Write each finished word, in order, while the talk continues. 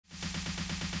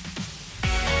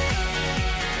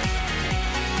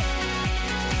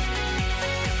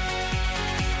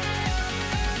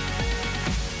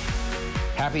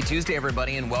Happy Tuesday,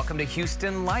 everybody, and welcome to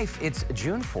Houston Life. It's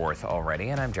June 4th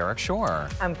already, and I'm Derek Shore.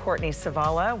 I'm Courtney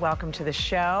Savala. Welcome to the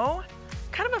show.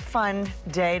 Kind of a fun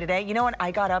day today. You know what? I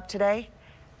got up today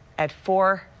at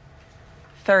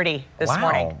 4:30 this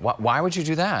morning. Why would you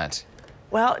do that?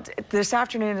 Well, this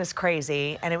afternoon is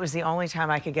crazy, and it was the only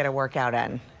time I could get a workout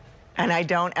in. And I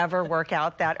don't ever work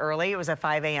out that early. It was a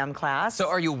 5 a.m. class. So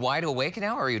are you wide awake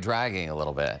now, or are you dragging a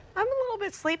little bit? I'm a little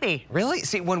bit sleepy. Really?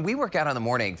 See, when we work out in the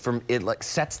morning, it like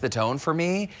sets the tone for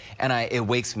me, and it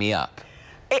wakes me up.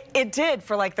 It did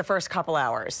for like the first couple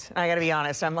hours. I got to be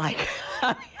honest. I'm like,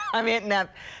 I'm hitting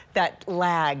that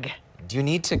lag. Do you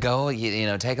need to go, you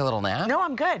know, take a little nap? No,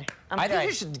 I'm good. I think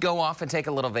you should go off and take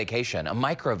a little vacation, a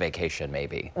micro vacation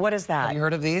maybe. What is that? Have you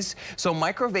heard of these? So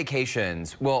micro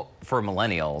vacations, well, for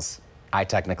millennials, I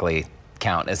technically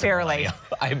count as a millennial.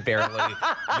 I barely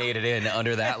made it in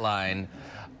under that line.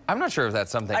 I'm not sure if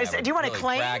that's something I would do you want to really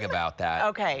claim? brag about that.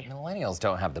 Okay. Millennials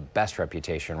don't have the best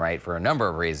reputation, right, for a number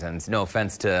of reasons. No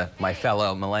offense to my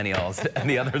fellow millennials and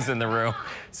the others in the room.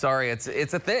 Sorry, it's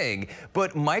a thing.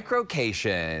 But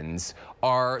microcations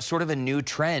are sort of a new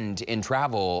trend in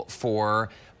travel for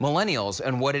millennials.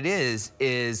 And what it is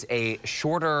a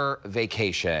shorter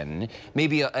vacation,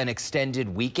 maybe an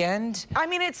extended weekend. I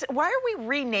mean, why are we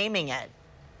renaming it?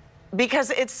 Because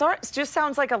it just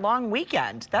sounds like a long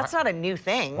weekend. That's not a new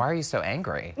thing. Why are you so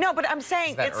angry? No, but I'm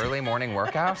saying is that early morning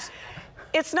workout?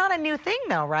 It's not a new thing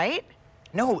though, right?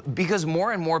 No, because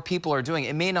more and more people are doing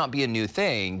it. It may not be a new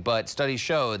thing, but studies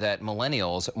show that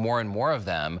millennials, more and more of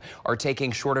them, are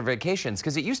taking shorter vacations.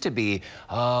 Because it used to be,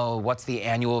 oh, what's the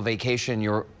annual vacation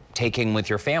you're taking with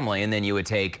your family? And then you would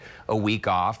take a week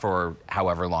off or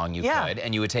however long you could,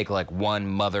 and you would take like one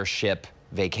mothership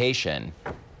vacation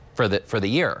for the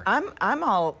year. I'm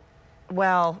all,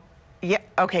 well, yeah,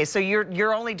 okay, so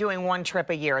you're only doing one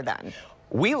trip a year then?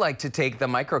 We like to take the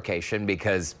microcation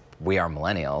because we are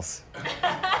millennials.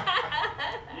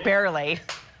 Barely.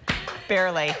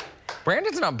 Barely.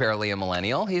 Brandon's not barely a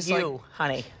millennial. He's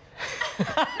honey.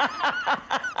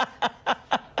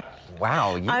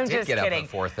 Wow, you did get kidding.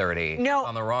 up at 4:30. No,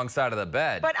 on the wrong side of the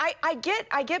bed. But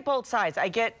I get both sides. I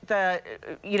get the,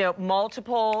 you know,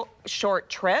 multiple short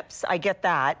trips. I get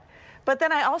that. But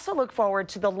then I also look forward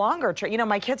to the longer trip. You know,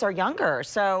 my kids are younger,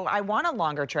 so I want a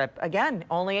longer trip. Again,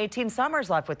 only 18 summers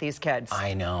left with these kids.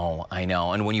 I know.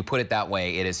 And when you put it that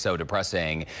way, it is so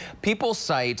depressing. People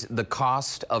cite the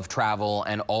cost of travel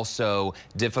and also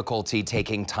difficulty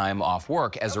taking time off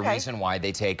work as a reason why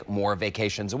they take more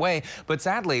vacations away. But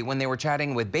sadly, when they were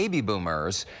chatting with baby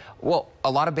boomers, well, a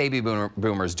lot of baby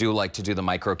boomers do like to do the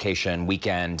microcation,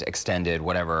 weekend, extended,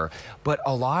 whatever. But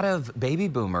a lot of baby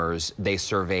boomers they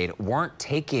surveyed weren't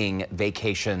taking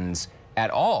vacations at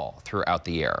all throughout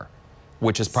the year,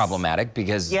 which is problematic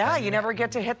because... Yeah, you never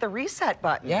get to hit the reset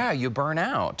button. Yeah, you burn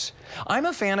out. I'm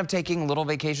a fan of taking little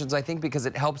vacations, I think, because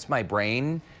it helps my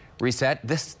brain reset.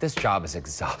 This job is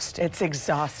exhausting. It's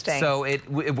exhausting. So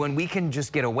when we can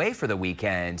just get away for the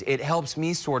weekend, it helps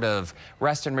me sort of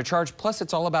rest and recharge. Plus,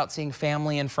 it's all about seeing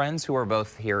family and friends who are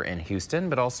both here in Houston,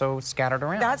 but also scattered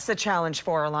around. That's the challenge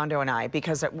for Orlando and I,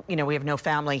 because, you know, we have no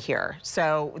family here.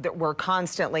 So we're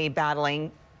constantly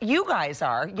battling. You guys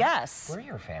are, yes. We're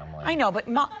your family. I know, but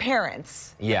not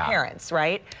parents. Yeah. Parents,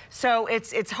 right? So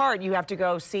it's hard. You have to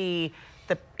go see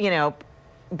the, you know,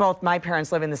 both my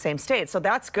parents live in the same state, so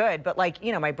that's good. But like,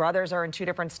 you know, my brothers are in 2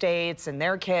 different states and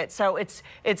their kids, so it's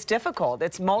difficult.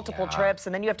 It's multiple trips,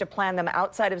 and then you have to plan them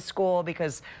outside of school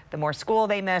because the more school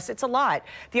they miss, it's a lot.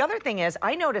 The other thing is,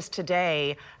 I noticed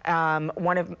today,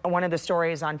 one of the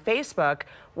stories on Facebook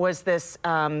was this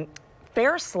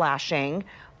fare slashing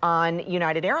on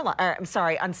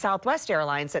on Southwest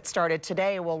Airlines that started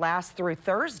today, will last through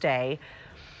Thursday.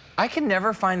 I can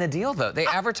never find the deal though. They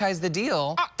advertise the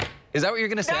deal. Is that what you're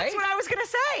going to say? That's what I was going to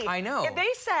say. I know. They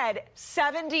said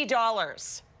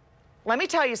 $70. Let me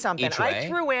tell you something. Each way? I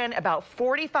threw in about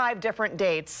 45 different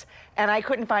dates, and I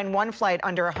couldn't find one flight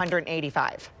under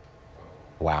 185.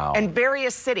 Wow. And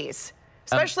various cities.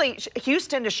 Especially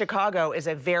Houston to Chicago is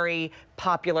a very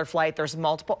popular flight. There's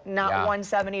multiple, not one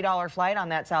 $70 flight on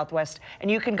that Southwest. And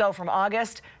you can go from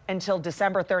August until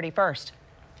December 31st.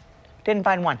 Didn't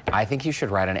find one. I think you should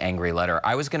write an angry letter.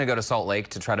 I was going to go to Salt Lake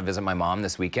to try to visit my mom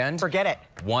this weekend. Forget it.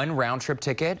 One round trip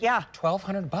ticket. Yeah.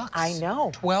 $1,200. I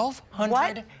know.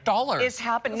 $1,200. What is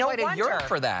happening? No wonder. To Europe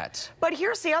for that. But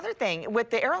here's the other thing with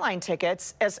the airline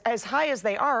tickets, as high as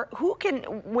they are,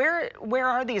 where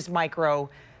are these micro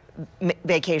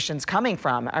vacations coming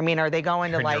from? I mean, are they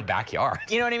going to in your backyard?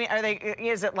 You know what I mean?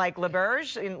 Is it like La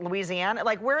Berge in Louisiana?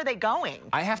 Like, where are they going?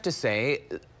 I have to say,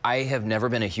 I have never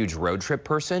been a huge road trip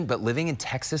person, but living in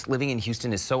Texas, living in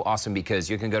Houston is so awesome because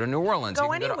you can go to New Orleans, you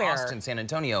can go to Austin, San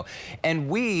Antonio, and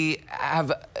we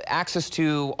have access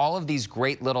to all of these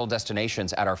great little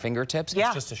destinations at our fingertips.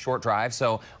 It's just a short drive,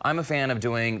 so I'm a fan of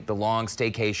doing the long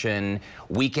staycation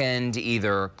weekend,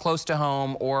 either close to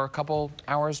home or a couple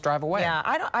hours drive away. Yeah,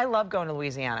 I love going to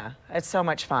Louisiana. It's so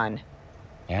much fun.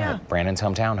 Yeah, Brandon's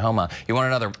hometown, Homa. You want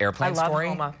another airplane story? I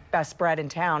love Homa. Best bread in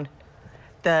town.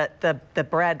 The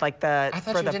bread, like the I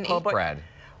thought you didn't eat bread.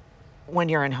 When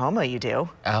you're in Homa, you do.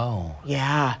 Oh.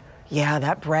 Yeah,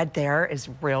 that bread there is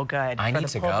real good. I need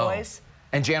to go. Boys.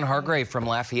 And Jan Hargrave from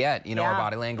Lafayette, you know our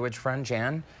body language friend,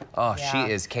 Jan? Oh, she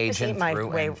is Cajun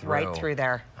through and through. Right through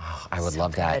there. Oh, I would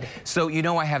love that. So, you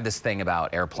know I have this thing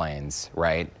about airplanes,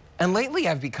 right? And lately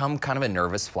I've become kind of a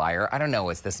nervous flyer. I don't know,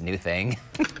 it's this new thing.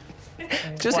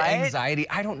 Just anxiety.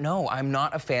 I don't know. I'm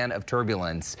not a fan of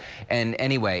turbulence. And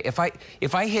anyway, if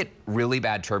I hit really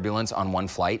bad turbulence on one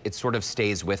flight, it sort of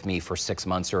stays with me for 6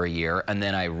 months or a year, and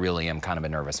then I really am kind of a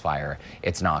nervous flyer.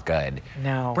 It's not good.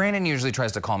 No. Brandon usually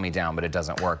tries to calm me down, but it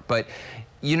doesn't work. But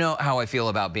you know how I feel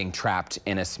about being trapped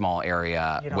in a small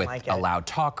area with a loud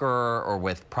talker or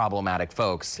with problematic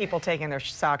folks. People taking their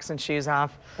socks and shoes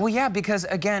off. Well, yeah, because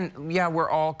again,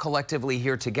 we're all collectively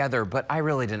here together, but I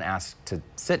really didn't ask to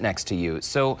sit next to you.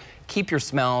 So keep your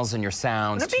smells and your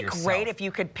sounds to yourself. Wouldn't it be great if you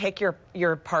could pick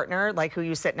your partner, like who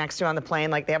you sit next to on the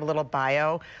plane, like they have a little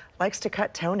bio, likes to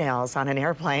cut toenails on an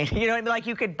airplane. You know what I mean? Like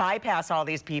you could bypass all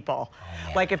these people.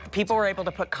 Oh, like if people were able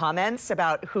to put comments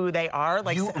about who they are,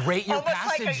 like you rate your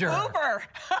passenger. Like an Uber.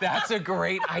 That's a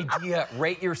great idea.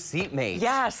 Rate your seatmates.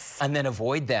 Yes. And then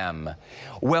avoid them.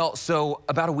 Well, so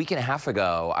about a week and a half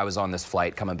ago, I was on this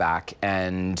flight coming back,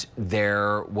 and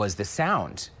there was this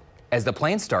sound as the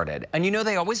plane started. And you know,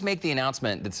 they always make the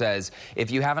announcement that says, if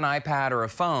you have an iPad or a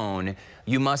phone,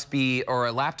 you must be, or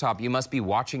a laptop, you must be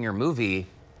watching your movie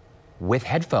with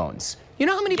headphones. You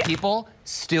know how many people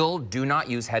still do not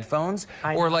use headphones?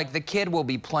 Or like the kid will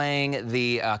be playing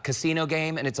the casino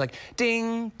game and it's like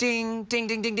ding, ding, ding,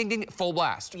 ding, ding, ding, ding, full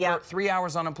blast for 3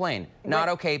 hours on a plane. Not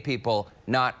okay, people,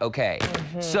 not okay.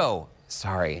 So,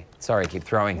 sorry, I keep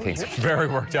throwing things. Very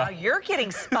worked up. Now you're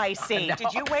getting spicy.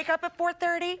 Did you wake up at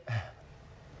 4:30?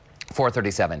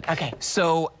 4:37. Okay.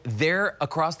 So there,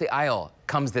 across the aisle,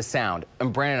 comes this sound,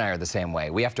 and Brandon and I are the same way.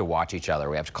 We have to watch each other.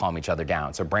 We have to calm each other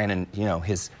down. So Brandon, you know,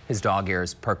 his dog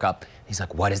ears perk up. He's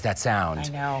like, what is that sound? I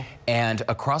know. And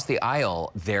across the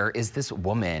aisle, there is this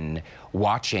woman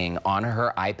watching on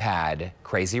her iPad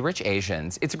Crazy Rich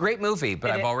Asians. It's a great movie,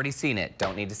 but I've already seen it.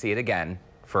 Don't need to see it again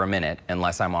for a minute,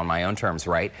 unless I'm on my own terms,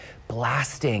 right?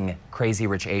 Blasting Crazy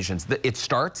Rich Asians. It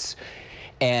starts,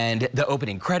 and the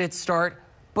opening credits start,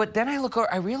 but then I look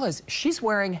over, I realize she's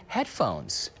wearing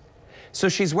headphones. So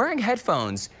she's wearing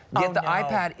headphones, yet the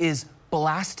iPad is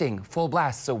blasting, full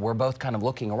blast. So we're both kind of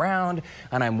looking around,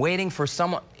 and I'm waiting for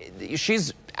someone.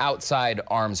 She's outside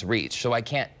arm's reach, so I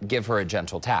can't give her a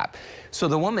gentle tap. So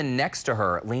the woman next to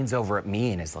her leans over at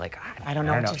me and is like, I don't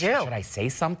know what to do. Should I say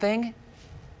something?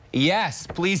 Yes,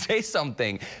 please say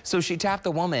something. So she tapped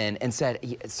the woman and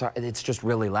said, sorry, it's just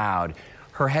really loud.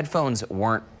 Her headphones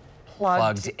weren't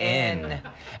plugged in.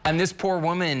 And this poor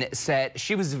woman said,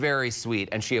 she was very sweet,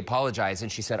 and she apologized,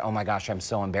 and she said, oh my gosh, I'm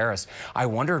so embarrassed. I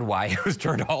wondered why it was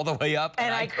turned all the way up.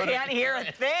 And I can't hear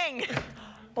a thing.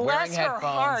 Bless her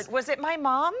heart. Was it my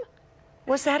mom?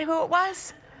 Was that who it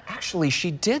was? Actually,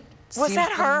 she did. Was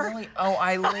that her? Really, oh,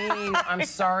 Eileen, I'm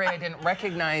sorry I didn't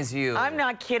recognize you. I'm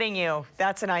not kidding you.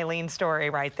 That's an Eileen story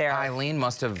right there. Eileen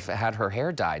must have had her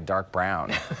hair dyed dark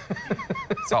brown.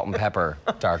 Salt and pepper,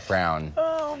 dark brown.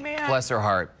 Oh, man. Bless her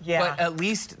heart. Yeah. But at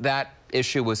least that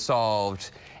issue was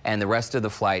solved, and the rest of the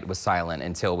flight was silent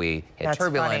until we hit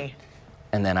turbulent. Funny.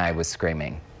 And then I was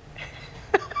screaming.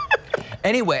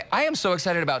 Anyway, I am so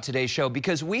excited about today's show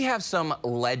because we have some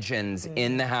legends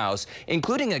in the house,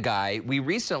 including a guy we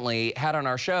recently had on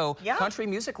our show, country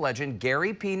music legend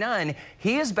Garry P. Nunn.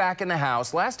 He is back in the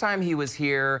house. Last time he was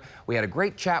here, we had a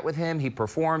great chat with him. He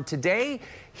performed. Today,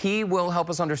 he will help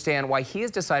us understand why he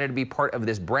has decided to be part of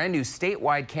this brand new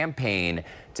statewide campaign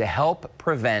to help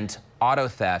prevent auto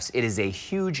thefts. It is a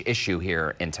huge issue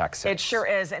here in Texas. It sure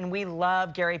is, and we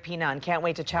love Garry P. Nunn. Can't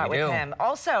wait to chat with him.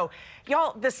 Also,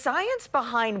 y'all, the science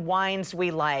behind wines we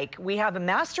like. We have a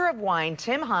master of wine,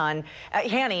 Tim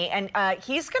Haney, and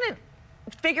he's going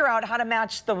to figure out how to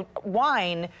match the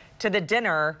wine to the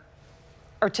dinner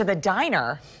or to the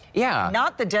diner. Yeah.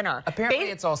 Not the dinner. Apparently,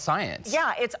 it's all science.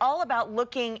 Yeah, it's all about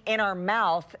looking in our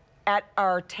mouth at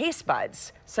our taste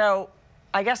buds. So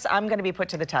I guess I'm going to be put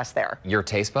to the test there. Your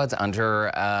taste buds under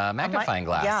a magnifying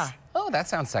glass. Yeah. Oh, that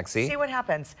sounds sexy. See what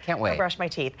happens. Can't wait. I'll brush my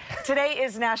teeth. Today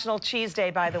is National Cheese Day,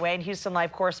 by the way, and Houston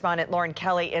Life correspondent Lauren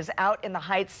Kelly is out in the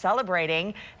Heights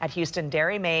celebrating at Houston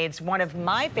Dairy Maids, one of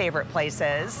my favorite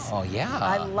places. Oh, yeah.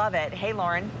 I love it. Hey,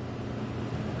 Lauren.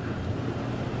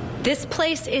 This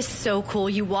place is so cool.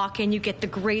 You walk in, you get the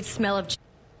great smell of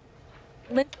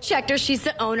Lynn Schechter, she's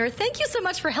the owner. Thank you so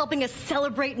much for helping us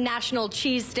celebrate National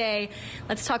Cheese Day.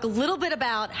 Let's talk a little bit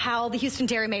about how the Houston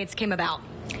Dairy Maids came about.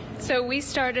 So we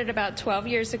started about 12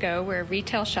 years ago. We're a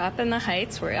retail shop in the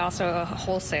Heights. We're also a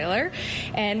wholesaler.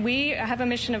 And we have a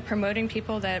mission of promoting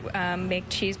people that make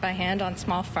cheese by hand on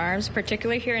small farms,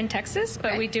 particularly here in Texas.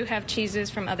 But we do have cheeses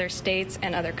from other states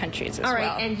and other countries as well. All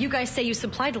right, and you guys say you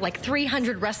supply to like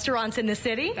 300 restaurants in the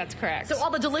city? That's correct. So all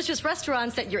the delicious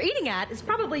restaurants that you're eating at is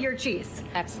probably your cheese.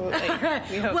 Absolutely.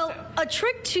 We hope well, so. A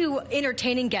trick to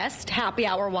entertaining guests, happy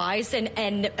hour-wise,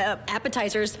 and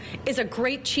appetizers is a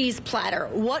great cheese platter.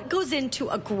 What goes into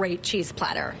a great cheese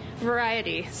platter?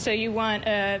 Variety. So you want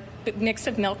a mix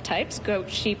of milk types, goat,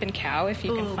 sheep, and cow, if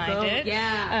you can find it.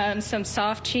 Yeah. Some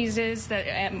soft cheeses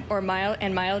or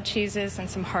mild cheeses, and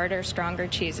some harder, stronger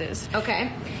cheeses.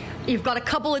 Okay. You've got a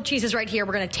couple of cheeses right here.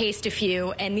 We're going to taste a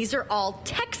few, and these are all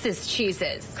Texas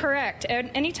cheeses. Correct.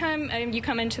 Anytime you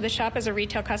come into the shop as a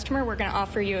retail customer, we're going to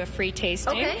offer you a free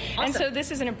tasting. Okay, awesome. And so this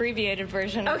is an abbreviated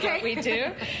version of what we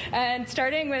do. And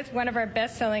starting with one of our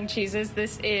best-selling cheeses,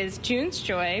 this is June's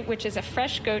Joy, which is a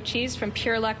fresh goat cheese from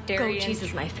Pure Luck Dairy. Goat cheese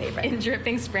is my favorite. In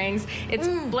Dripping Springs. It's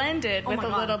blended with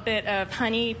a little bit of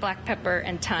honey, black pepper,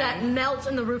 and thyme. That melts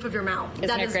in the roof of your mouth.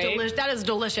 Isn't it great? That is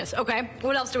delicious. Okay.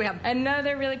 What else do we have?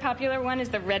 Another really popular one is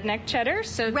the redneck cheddar.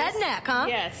 So redneck, huh?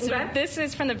 Yes. So this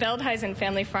is from the Veldhuisen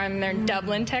family farm. They're in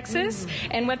Dublin, Texas.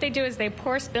 And what they do is they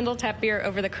pour Spindletap beer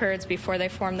over the curds before they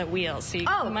form the wheels. So you're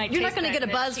not going to get a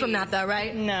buzz from that, though,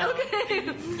 right? No.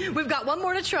 Okay. We've got one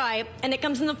more to try, and it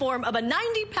comes in the form of a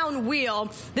 90-pound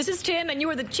wheel. This is Tim, and you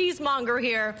are the cheesemonger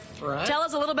here. Right. Tell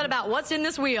us a little bit about what's in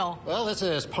this wheel. Well, this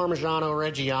is Parmigiano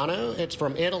Reggiano. It's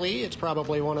from Italy. It's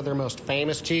probably one of their most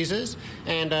famous cheeses.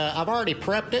 And I've already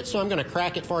prepped it, so I'm going to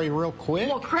crack it for you real quick.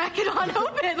 Well, crack it on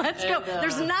open. Let's go.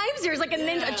 There's knives here. It's like a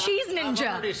ninja, a cheese ninja.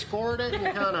 I've already scored it and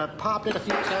kind of popped it a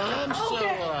few times.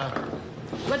 Okay. So,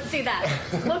 let's see that.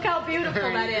 Look how beautiful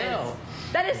that is.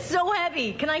 That is so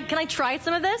heavy. Can I try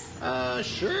some of this?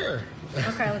 Sure.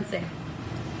 Okay, let's see.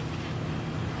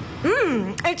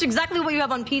 It's exactly what you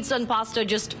have on pizza and pasta,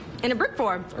 just in a brick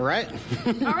form. All right.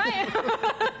 All right.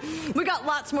 We got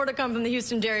lots more to come from the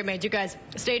Houston Dairy Maids. You guys,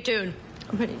 stay tuned.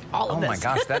 I'm gonna eat all of this. Oh my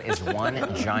gosh, that is one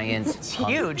giant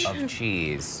hunk of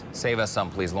cheese. Save us some,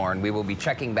 please, Lauren. We will be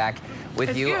checking back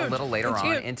with you a little later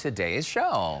on in today's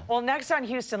show. Well, next on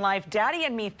Houston Life, Daddy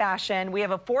and Me Fashion, we have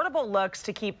affordable looks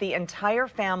to keep the entire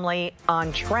family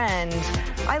on trend.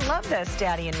 I love this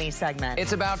Daddy and Me segment.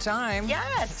 It's about time.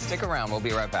 Yes. Stick around. We'll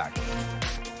be right back.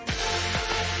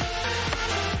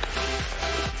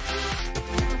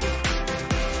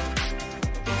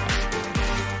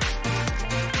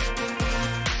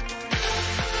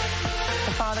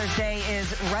 Father's Day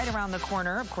is right around the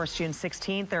corner. Of course, June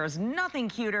 16th. There is nothing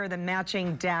cuter than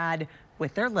matching dad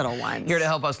with their little ones. Here to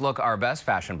help us look our best,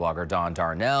 fashion blogger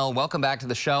Darnell. Welcome back to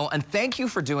the show, and thank you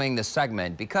for doing this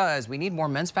segment because we need more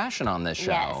men's fashion on this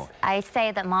show. Yes, I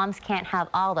say that moms can't have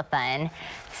all the fun,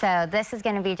 so this is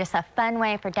going to be just a fun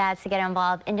way for dads to get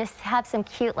involved and just have some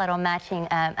cute little matching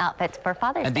outfits for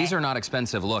Father's Day. And these are not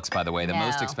expensive looks, by the way. The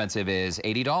most expensive is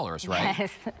 $80, right?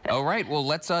 Yes. All right, well,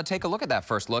 let's take a look at that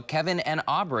first look. Kevin and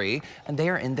Aubrey, and they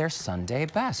are in their Sunday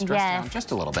best. Dressed down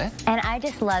just a little bit. And I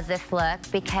just love this look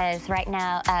because right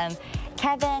now,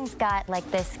 Kevin's got like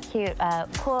this cute,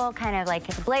 cool kind of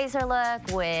like blazer look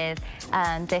with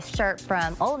this shirt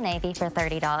from Old Navy for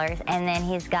 $30, and then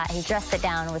he dressed it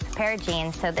down with a pair of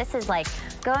jeans. So this is like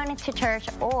going to church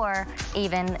or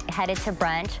even headed to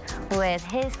brunch with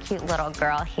his cute little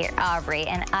girl here, Aubrey.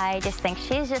 And I just think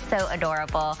she's just so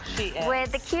adorable. She is.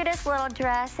 With the cutest little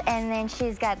dress, and then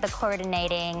she's got the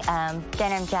coordinating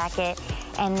denim jacket,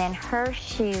 and then her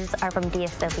shoes are from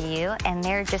DSW, and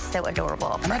they're just so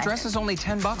adorable. And that dress is only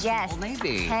 $10 yes, from Old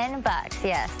Navy. $10,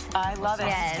 yes. I love it.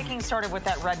 Yes. Sticking started with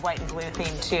that red, white, and blue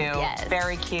theme, too. Yes.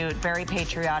 Very cute, very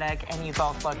patriotic, and you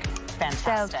both look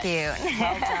fantastic. So cute.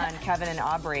 Well done, Kevin and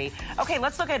Aubrey. Okay,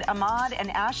 let's look at Ahmad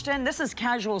and Ashton. This is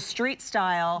casual street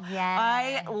style. Yes.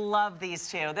 I love these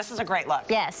two. This is a great look.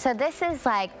 Yes, so this is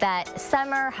like that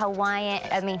summer Hawaiian.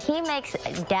 I mean, he makes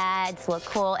dads look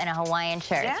cool in a Hawaiian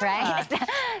shirt, right?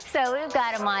 So we've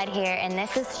got Ahmad here, and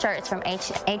this is shirts from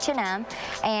H&M,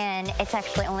 and it's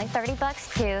actually only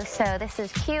 $30 too. So this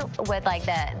is cute with like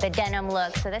the denim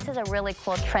look. So this is a really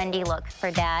cool, trendy look for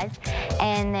dads.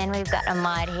 And then we've got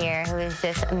Ahmad here who is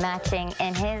just matching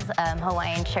in his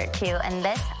Hawaiian shirt too. And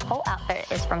this whole outfit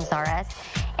is from Zara's.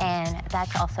 And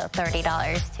that's also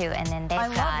 $30 too. And then I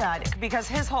love that because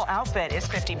his whole outfit is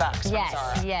 $50 from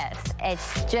Zara. Yes.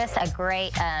 It's just a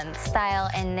great style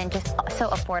and then just so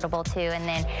affordable too. And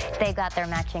then they got their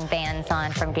matching bands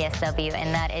on from DSW,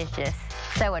 and that is just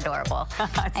so adorable.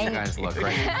 You guys look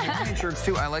great. Hawaiian shirts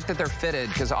too. I like that they're fitted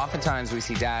because oftentimes we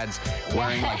see dads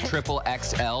wearing like triple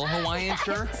XL Hawaiian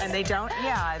shirts. And they don't,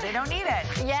 they don't need it.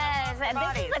 Yes, and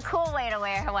this is a cool way to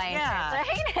wear Hawaiian shirts,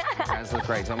 right? You guys look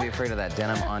great. Don't be afraid of that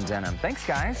denim on denim. Thanks,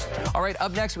 guys. All right,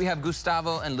 up next we have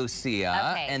Gustavo and Lucia.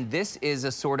 Okay. And this is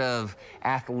a sort of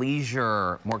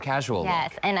athleisure, more casual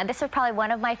Yes, look. and this is probably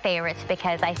one of my favorites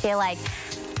because I feel like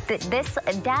this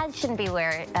dad shouldn't be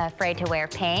afraid to wear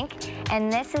pink,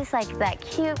 and this is like that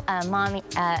cute mommy,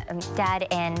 dad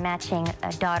and matching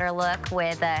daughter look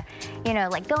with you know,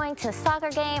 like going to a soccer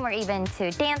game or even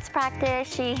to dance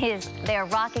practice. They're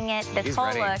rocking it. This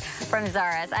whole look from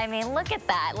Zara's. I mean, look at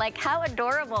that. Like, how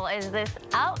adorable is this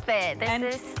outfit?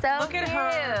 This is so look cute. at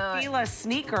her Fila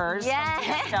sneakers from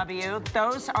DSW.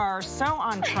 Those are so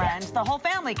on trend. The whole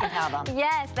family can have them.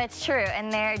 Yes, that's true,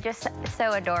 and they're just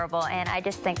so adorable, and I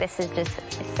just think this is just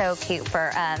so cute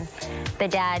for the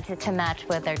dad to match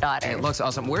with their daughters. It looks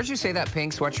awesome. Where'd you say that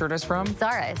pink sweatshirt is from?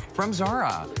 Zara's. From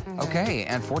Zara. Okay,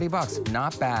 and $40.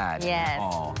 Not bad. Yes.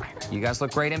 Oh, you guys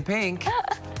look great in pink.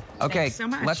 Okay, Thanks so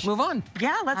much. let's move on.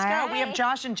 Yeah, let's All go. right. We have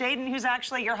Josh and Jaden, who's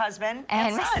actually your husband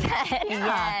And my son. son,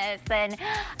 yes. And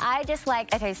I just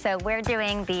like, okay, so we're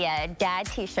doing the dad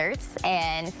t-shirts,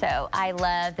 and so I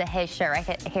love his shirt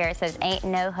right here. It says, "Ain't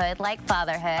no hood like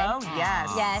fatherhood." Oh,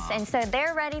 yes. Yes, and so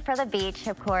they're ready for the beach,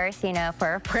 of course, you know,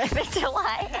 for 4th of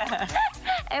July.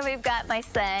 And we've got my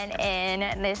son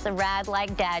in this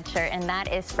rad-like dad shirt, and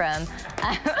that is from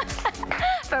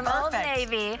Old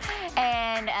Navy.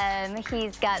 And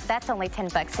he's got, that's only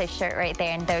 $10, his shirt right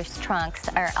there, and those trunks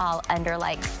are all under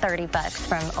like $30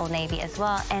 from Old Navy as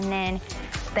well. And then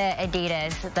the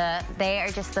Adidas, they are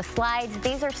just the slides.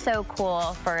 These are so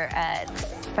cool for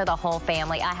the whole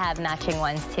family. I have matching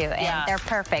ones too, and they're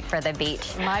perfect for the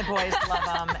beach. My boys love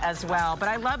them as well. But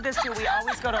I love this too. We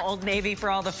always go to Old Navy for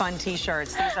all the fun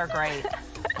t-shirts. These are great.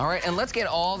 All right, and let's get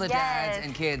all the dads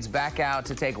and kids back out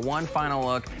to take one final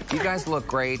look. You guys look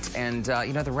great, and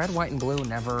you know, the red, white, and blue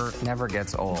never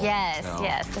gets old. Yes,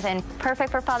 yes, and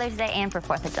perfect for Father's Day and for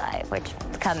 4th of July, which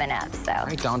is coming up, so. All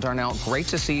right, Don Darnell, great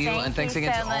to see you, and thanks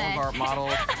again to all of our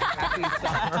models. Happy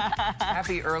summer,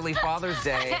 happy early Father's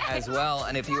Day as well,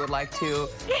 and if you would like to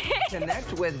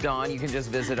connect with Dawn, you can just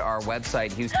visit our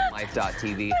website,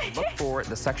 HoustonLife.tv, and look for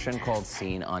the section called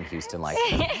Scene on Houston Life.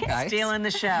 Guys? Stealing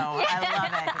the show. I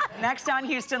love it. Next on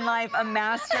Houston Life, a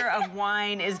master of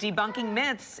wine is debunking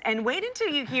myths, and wait until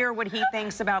you hear what he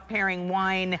thinks about pairing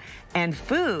wine and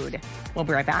food. We'll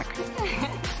be right back.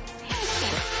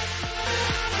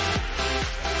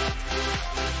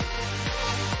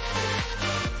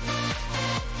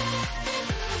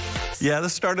 Yeah,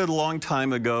 this started a long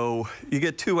time ago. You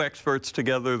get two experts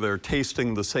together, they're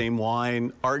tasting the same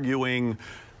wine, arguing,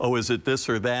 oh, is it this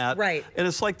or that? Right. And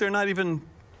it's like they're not even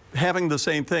having the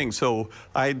same thing. So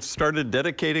I started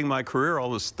dedicating my career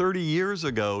almost 30 years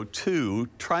ago to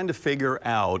trying to figure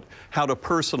out how to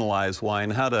personalize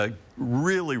wine, how to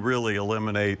really, really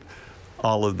eliminate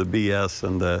all of the BS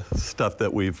and the stuff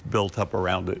that we've built up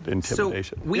around it,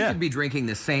 intimidation. So we could be drinking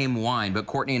the same wine, but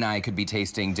Courtney and I could be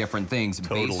tasting different things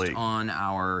based on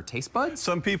our taste buds?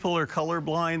 Some people are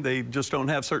colorblind. They just don't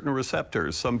have certain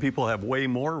receptors. Some people have way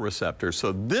more receptors.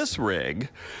 So this rig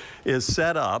is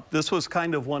set up. This was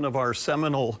kind of one of our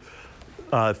seminal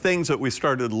things that we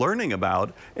started learning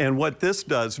about. And what this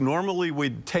does, normally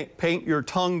we'd paint your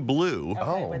tongue blue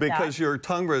because your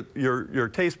tongue, your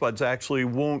taste buds actually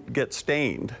won't get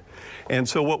stained. And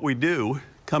so what we do,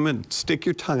 come and stick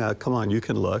your tongue out. Come on, you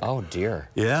can look. Oh, dear.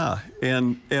 Yeah,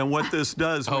 and what this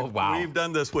does, we've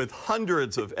done this with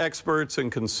hundreds of experts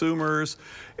and consumers,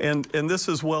 and this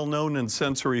is well known in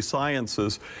sensory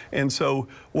sciences. And so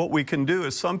what we can do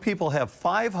is some people have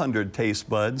 500 taste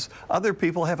buds, other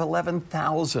people have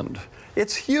 11,000.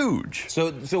 It's huge.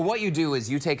 So what you do is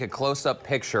you take a close-up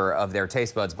picture of their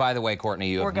taste buds. By the way, Courtney,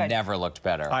 you have never looked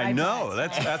better. I know,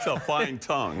 that's a fine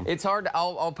tongue. It's hard.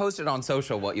 I'll post it on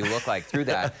social what you look like through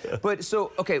that. that. But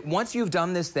so, okay, once you've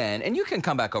done this then, and you can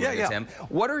come back over here, Tim,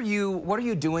 what are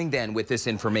you doing then with this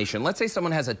information? Let's say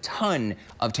someone has a ton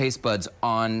of taste buds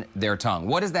on their tongue.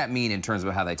 What does that mean in terms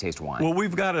of how they taste wine? Well,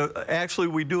 we've got to, actually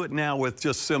we do it now with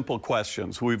just simple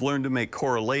questions. We've learned to make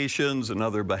correlations and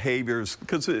other behaviors,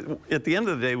 because at the end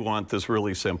of the day, we want this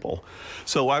really simple.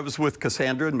 So I was with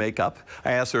Cassandra in makeup.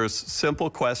 I asked her simple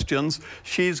questions.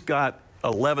 She's got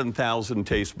 11,000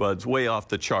 taste buds, way off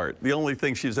the chart. The only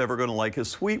thing she's ever going to like is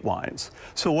sweet wines.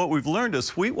 So what we've learned is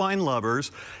sweet wine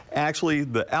lovers, actually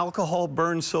the alcohol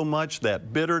burns so much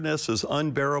that bitterness is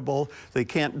unbearable. They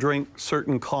can't drink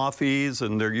certain coffees,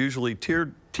 and they're usually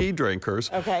tea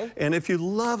drinkers. Okay. And if you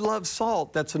love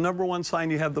salt, that's the #1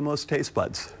 sign you have the most taste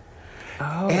buds.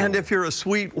 Oh. And if you're a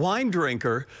sweet wine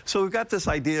drinker, so we've got this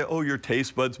idea, oh, your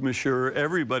taste buds mature,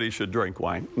 everybody should drink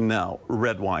wine. No,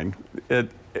 red wine.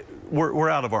 We're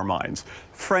out of our minds.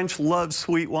 French loves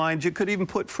sweet wines. You could even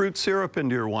put fruit syrup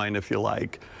into your wine if you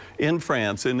like, in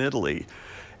France, in Italy.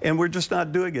 And we're just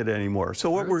not doing it anymore. So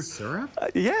what fruit syrup?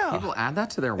 Yeah. People add that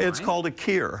to their wine? It's called a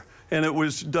kir. And it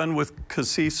was done with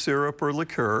cassis syrup or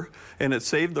liqueur, and it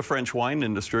saved the French wine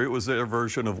industry. It was their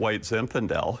version of white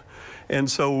Zinfandel. And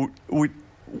so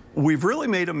we've really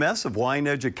made a mess of wine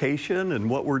education and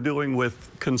what we're doing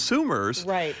with consumers.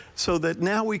 Right. So that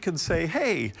now we can say,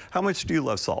 hey, how much do you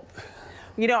love salt?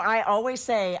 You know, I always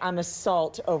say I'm a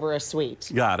salt over a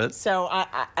sweet. Got it. So,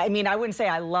 I mean, I wouldn't say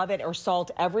I love it or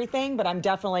salt everything, but I'm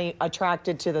definitely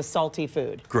attracted to the salty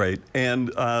food. Great.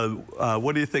 And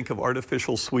what do you think of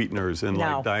artificial sweeteners in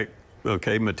like diet?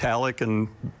 Okay, metallic and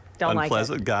Don't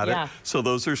unpleasant. Like it. Got it. Yeah. So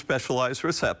those are specialized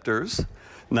receptors.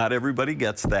 Not everybody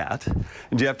gets that. And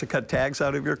do you have to cut tags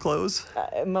out of your clothes?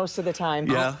 Most of the time.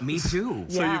 Yeah. Oh, me too.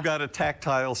 So you've got a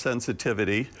tactile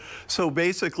sensitivity. So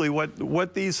basically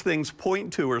what these things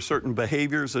point to are certain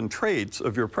behaviors and traits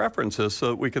of your preferences,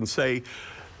 so that we can say,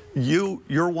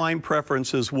 your wine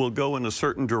preferences will go in a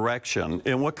certain direction.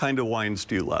 And what kind of wines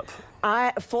do you love?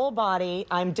 Full body.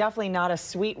 I'm definitely not a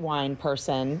sweet wine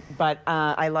person, but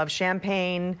I love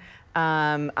champagne.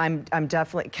 I'm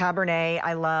definitely Cabernet.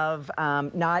 I love,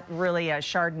 not really a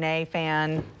Chardonnay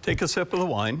fan. Take a sip of the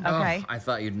wine. Okay. Oh, I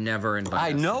thought you'd never invite us.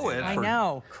 I know it. I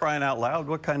know. Crying out loud,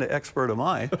 what kind of expert am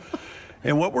I?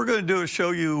 And what we're going to do is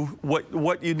show you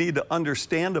what you need to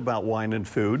understand about wine and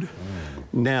food.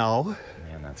 Now.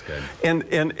 Man, that's good.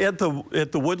 And at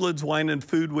the Woodlands Wine and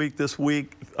Food Week this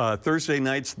week, Thursday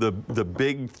night's the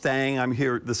big thing. I'm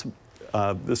here. This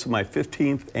is my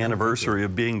 15th anniversary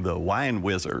of being the wine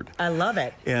wizard. I love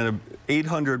it. And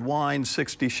 800 wines,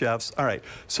 60 chefs. All right,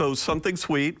 so something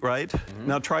sweet, right? Mm-hmm.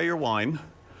 Now try your wine.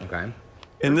 Okay.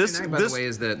 And Thursday night, by the way,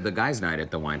 is the guys' night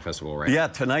at the wine festival, right? Yeah,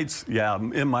 tonight's,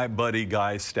 in my buddy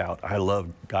Guy Stout. I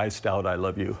love Guy Stout, I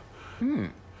love you.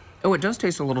 Oh, it does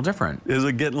taste a little different. Is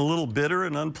it getting a little bitter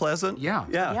and unpleasant? Yeah.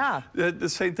 Yeah. The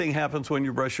same thing happens when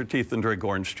you brush your teeth and drink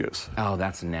orange juice. Oh,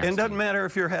 that's nasty. And it doesn't matter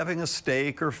if you're having a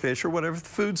steak or fish or whatever. If the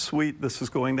food's sweet, this is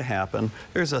going to happen.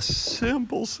 There's a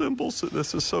simple,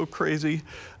 this is so crazy.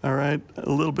 All right, a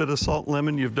little bit of salt and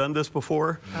lemon. You've done this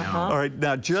before? All right,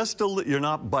 now you're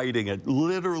not biting it.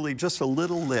 Literally just a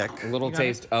little lick. A little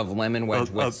taste of lemon wedge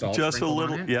with salt. Just a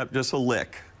little, just a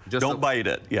lick. Don't bite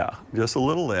it, just a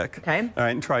little lick. Okay. All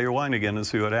right, and try your wine again and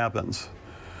see what happens.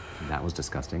 That was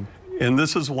disgusting. And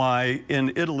this is why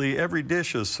in Italy every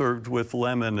dish is served with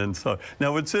lemon and so.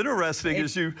 Now what's interesting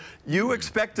is you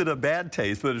expected a bad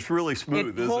taste, but it's really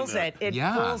smooth, isn't it? It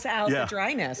pulls out the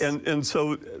dryness. And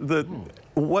so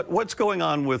what's going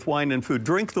on with wine and food?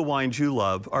 Drink the wines you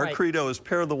love. Our credo is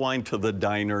pair the wine to the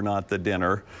diner, not the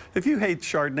dinner. If you hate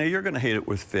Chardonnay, you're going to hate it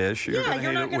with fish. You're going to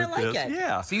hate it with this.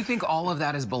 Yeah. So you think all of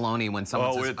that is baloney when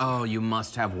someone says, oh, you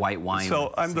must have white wine.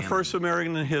 So I'm the first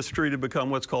American in history to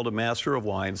become what's called a Master of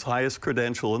Wines, highest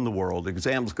credential in the world.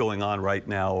 Exams going on right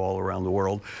now all around the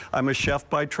world. I'm a chef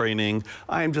by training.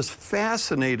 I am just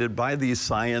fascinated by these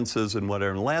sciences and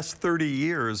whatever. In the last 30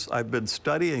 years, I've been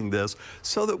studying this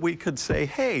so that we could say,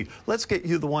 hey, let's get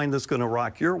you the wine that's going to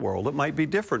rock your world. It might be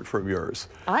different from yours.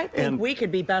 I think we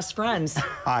could be best friends.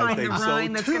 I think so,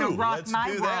 wine that's going to rock Let's my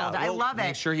do world. that. I love it.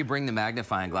 Make sure you bring the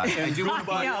magnifying glass. I do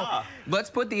Let's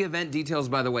put the event details,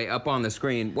 by the way, up on the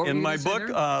screen. What in my book,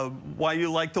 Why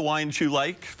You Like the Wines You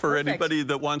Like, for anybody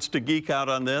that wants to geek out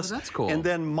on this. Oh, that's cool. And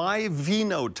then my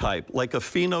Vinotype, like a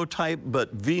phenotype,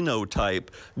 but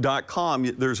vinotype.com.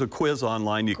 There's a quiz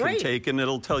online you can take, and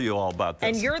it'll tell you all about this.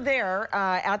 And you're there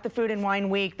at the Food and Wine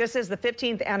Week. This is the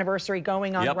 15th anniversary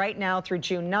going on right now through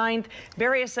June 9th.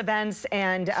 Various events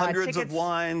and hundreds of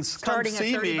wines. Starting Come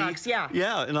see at $30 me. bucks. Yeah.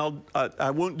 Yeah, and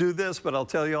I won't do this, but I'll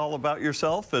tell you all about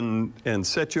yourself and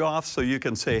set you off so you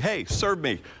can say, hey, serve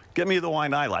me. get me the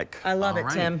wine I like. I love it,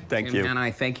 Tim. Thank you. And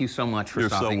I thank you so much for You're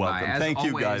stopping so by. welcome. As Thank you,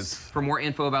 always, guys. For more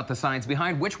info about the science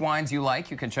behind which wines you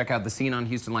like, you can check out the Scene on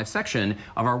Houston Life section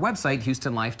of our website,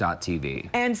 HoustonLife.tv.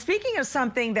 And speaking of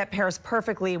something that pairs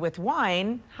perfectly with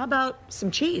wine, how about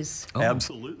some cheese? Oh,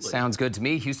 absolutely. Sounds good to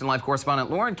me. Houston Life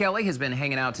correspondent Lauren Kelly has been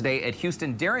hanging out today at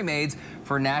Houston Dairy Maids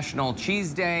for National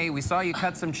Cheese Day. We saw you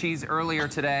cut some cheese earlier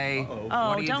today. What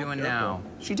are you doing now?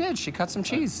 She did. She cut some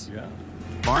cheese. Yeah.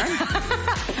 Lauren?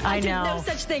 I did no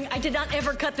such thing. I did not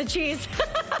ever cut the cheese.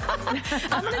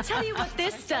 I'm going to tell you what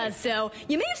this does. So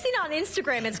you may have seen it on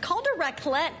Instagram. It's called a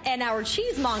raclette, and our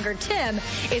cheesemonger, Tim,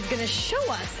 is going to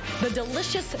show us the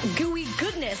delicious, gooey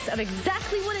goodness of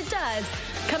exactly what it does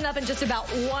coming up in just about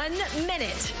 1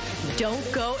 minute.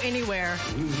 Don't go anywhere.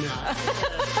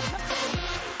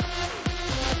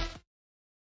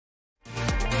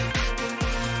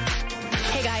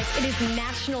 It is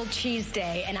National Cheese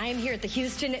Day, and I am here at the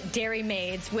Houston Dairy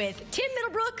Maids with Tim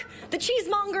Middlebrook, the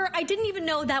cheesemonger. I didn't even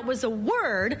know that was a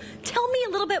word. Tell me a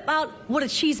little bit about what a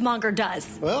cheesemonger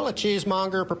does. Well, a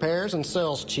cheesemonger prepares and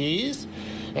sells cheese,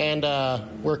 and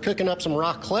we're cooking up some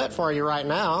raclette for you right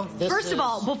now. First of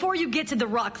all, before you get to the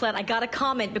raclette, I got a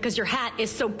comment because your hat is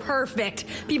so perfect.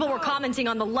 People were commenting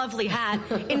on the lovely hat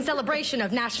in celebration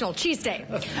of National Cheese Day.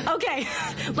 Okay,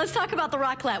 let's talk about the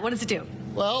raclette. What does it do?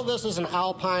 Well, this is an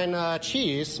Alpine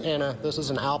cheese, and this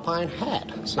is an Alpine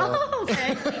hat. So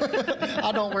okay.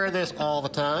 I don't wear this all the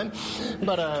time,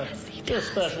 but just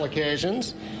special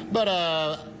occasions.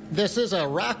 But this is a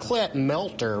raclette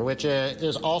melter, which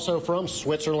is also from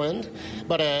Switzerland,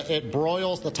 but it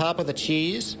broils the top of the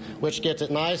cheese, which gets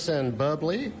it nice and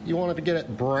bubbly. You wanted to get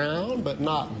it brown, but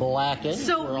not blackened.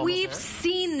 So we've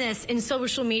seen this in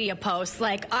social media posts.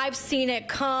 Like, I've seen it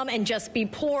come and just be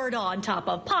poured on top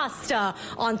of pasta,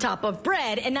 on top of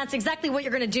bread, and that's exactly what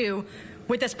you're going to do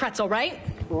with this pretzel, right?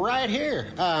 Right here.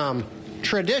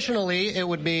 Traditionally, it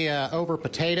would be over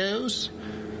potatoes.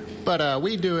 But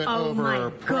we do it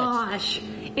over pretzel. Oh my gosh.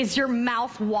 Is your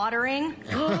mouth watering?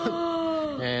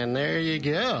 And there you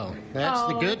go. That's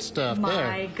the good stuff there.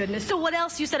 My goodness. So what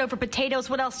else? You said over potatoes.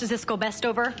 What else does this go best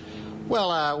over?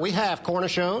 Well, we have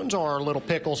cornichons or little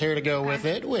pickles here to go with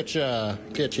it, which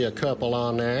get you a couple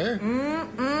on there.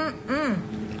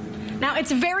 Now,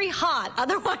 it's very hot.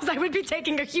 Otherwise, I would be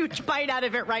taking a huge bite out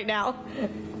of it right now.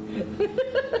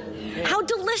 How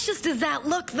delicious does that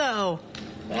look, though?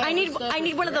 I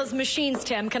need one of those machines,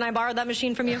 Tim. Can I borrow that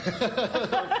machine from you?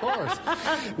 Of course.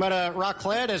 But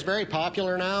raclette is very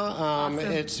popular now. Awesome.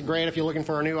 It's great if you're looking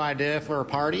for a new idea for a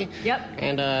party. Yep.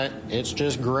 And it's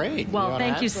just great. Well,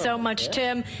 thank you so much,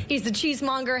 Tim. He's the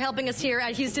cheesemonger helping us here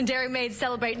at Houston Dairy Maids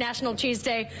celebrate National Cheese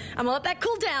Day. I'm going to let that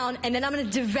cool down, and then I'm going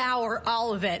to devour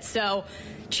all of it. So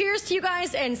cheers to you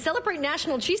guys, and celebrate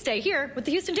National Cheese Day here with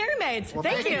the Houston Dairy Maids. Well,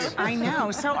 thank you. I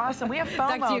know, so awesome. We have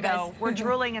Back to FOMO, you guys. though. We're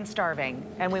drooling and starving,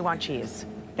 and we want cheese.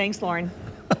 Thanks, Lauren.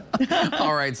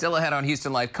 All right, still ahead on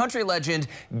Houston Life, country legend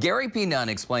Garry P. Nunn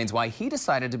explains why he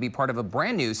decided to be part of a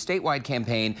brand new statewide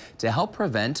campaign to help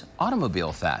prevent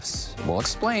automobile thefts. We'll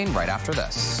explain right after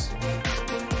this.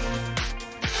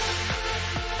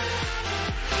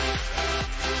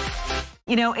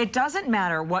 You know, it doesn't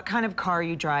matter what kind of car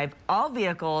you drive. All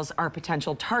vehicles are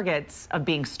potential targets of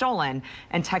being stolen.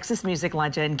 And Texas music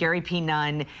legend Garry P.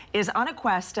 Nunn is on a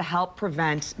quest to help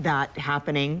prevent that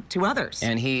happening to others.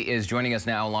 And he is joining us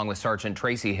now along with Sergeant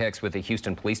Tracy Hicks with the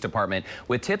Houston Police Department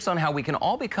with tips on how we can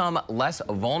all become less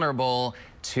vulnerable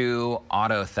to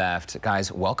auto theft.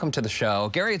 Guys, welcome to the show.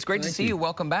 Garry, it's great to see you.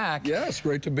 Welcome back. Yeah, it's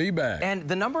great to be back. And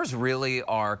the numbers really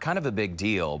are kind of a big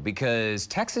deal because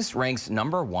Texas ranks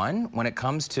 #1 when it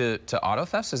comes to auto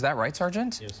thefts. Is that right,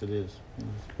 Sergeant? Yes, it is.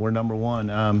 We're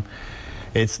 #1.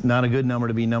 It's not a good number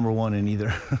to be #1 in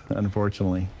either,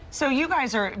 unfortunately. So you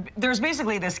guys there's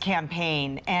basically this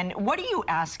campaign, and what are you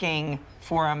asking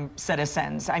for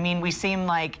citizens? I mean, we seem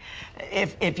like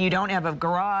if you don't have a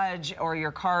garage or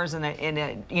your car's in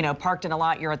a parked in a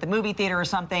lot, you're at the movie theater or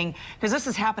something, because this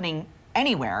is happening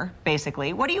anywhere,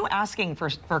 basically. What are you asking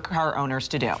for car owners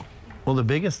to do? Well, the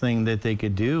biggest thing that they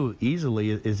could do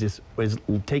easily is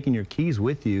taking your keys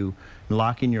with you, and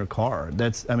locking your car.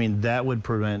 That would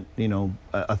prevent,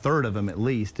 a third of them at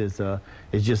least is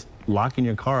just locking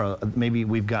your car. Maybe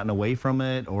we've gotten away from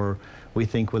it, or we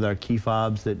think with our key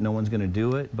fobs that no one's going to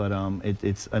do it, but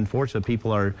it's unfortunate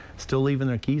people are still leaving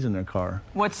their keys in their car.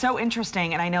 What's so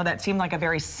interesting, and I know that seemed like a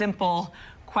very simple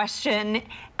question,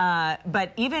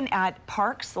 but even at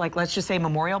parks, like let's just say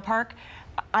Memorial Park,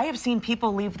 I have seen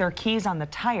people leave their keys on the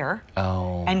tire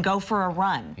and go for a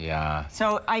run. Yeah.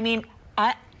 So, I mean,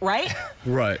 right?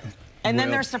 Right. And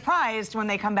then they're surprised when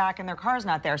they come back and their car's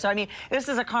not there. So, I mean, this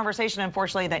is a conversation,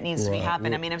 unfortunately, that needs to be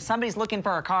happening. I mean, if somebody's looking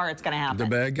for a car, it's going to happen. The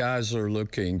bad guys are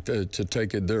looking to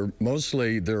take it. They're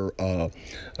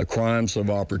crimes of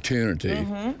opportunity.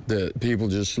 That people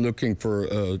just looking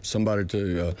for somebody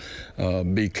to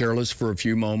be careless for a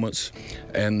few moments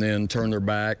and then turn their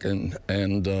back and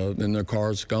then their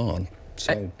car's gone.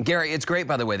 So. Garry, it's great,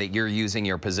 by the way, that you're using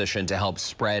your position to help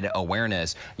spread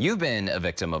awareness. You've been a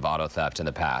victim of auto theft in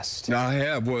the past. I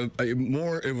have. Well,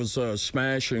 it was a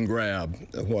smash and grab,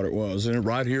 what it was. And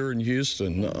right here in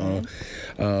Houston,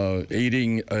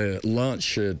 eating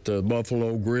lunch at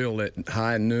Buffalo Grill at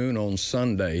high noon on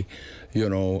Sunday, you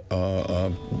know,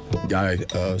 a guy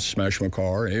smashed my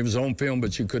car. It was on film,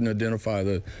 but you couldn't identify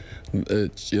you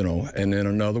know. And then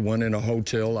another one in a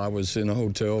hotel. I was in a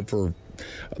hotel for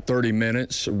 30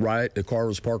 minutes, the car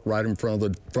was parked right in front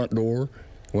of the front door.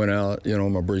 Went out, you know,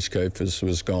 my briefcase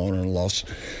was gone, and lost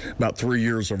about 3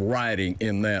 years of riding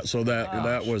in that. So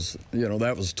that was, you know,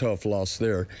 that was a tough loss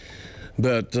there.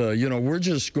 But, you know, we're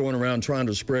just going around trying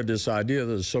to spread this idea.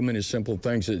 There's so many simple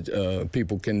things that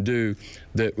people can do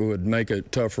that would make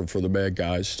it tougher for the bad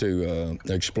guys to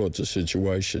exploit the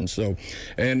situation. So,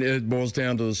 and it boils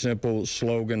down to the simple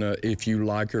slogan, if you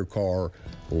like your car,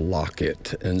 lock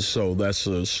it. And so that's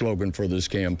the slogan for this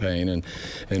campaign.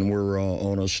 And we're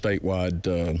on a statewide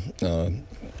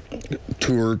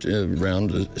tour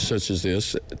around such as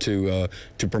this to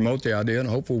promote the idea, and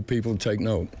hopefully people take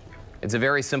note. It's a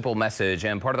very simple message,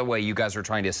 and part of the way you guys are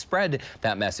trying to spread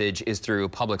that message is through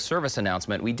public service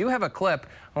announcement. We do have a clip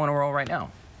I want to roll right now.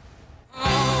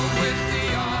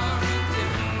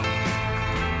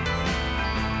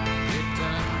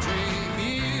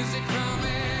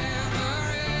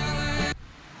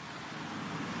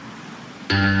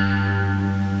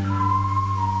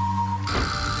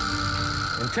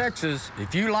 In Texas,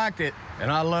 if you like it,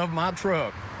 and I love my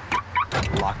truck,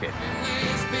 lock it.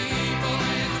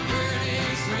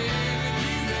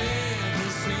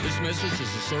 This message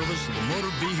is a service of the Motor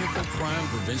Vehicle Crime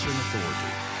Prevention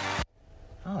Authority.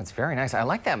 Oh, it's very nice. I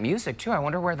like that music, too. I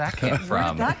wonder where that came from. Where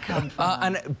did that come from?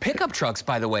 And pickup trucks,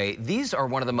 by the way, these are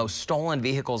one of the most stolen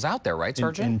vehicles out there, right,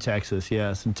 Sergeant? In Texas,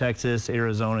 yes. In Texas,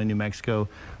 Arizona, New Mexico,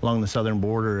 along the southern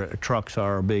border, trucks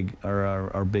are our big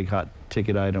hot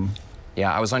ticket item.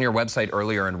 Yeah, I was on your website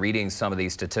earlier and reading some of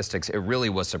these statistics. It really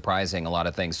was surprising, a lot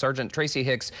of things. Sergeant Tracy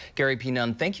Hicks, Garry P.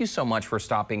 Nunn, thank you so much for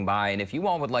stopping by. And if you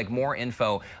all would like more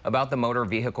info about the Motor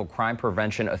Vehicle Crime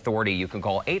Prevention Authority, you can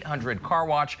call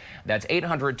 800-CAR-WATCH. That's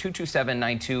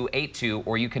 800-227-9282,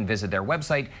 or you can visit their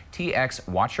website,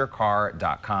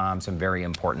 txwatchyourcar.com. Some very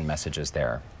important messages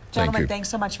there. Gentlemen, thanks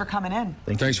so much for coming in.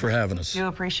 Thanks for having us. Do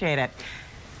appreciate it.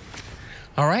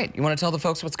 All right, you want to tell the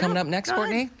folks what's coming up next,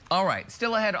 Courtney? All right,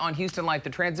 still ahead on Houston Life, the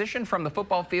transition from the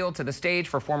football field to the stage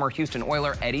for former Houston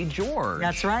Oiler Eddie George.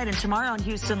 That's right, and tomorrow on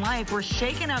Houston Life, we're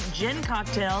shaking up gin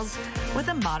cocktails with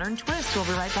a modern twist. We'll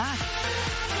be right back.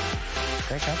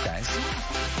 Great job, guys.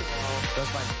 Goes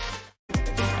by.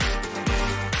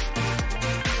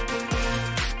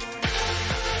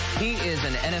 He is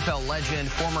an NFL legend,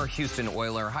 former Houston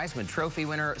Oiler, Heisman Trophy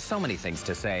winner, so many things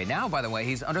to say. Now, by the way,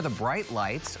 he's under the bright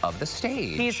lights of the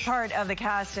stage. He's part of the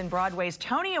cast in Broadway's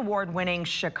Tony Award-winning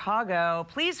Chicago.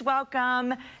 Please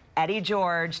welcome Eddie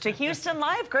George to Houston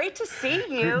Live. Great to see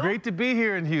you. Great to be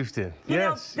here in Houston. You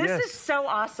know, this is so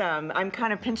awesome. I'm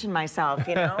kind of pinching myself,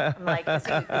 you know? I'm like, is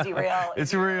he real?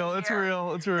 It's real. It's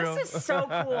real. It's real. This is so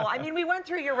cool. I mean, we went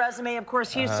through your resume. Of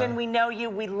course, Houston, we know you.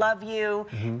 We love you.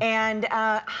 And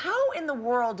how in the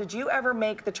world did you ever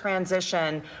make the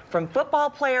transition from football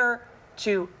player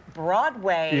to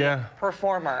Broadway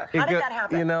performer? How did that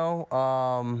happen? You know,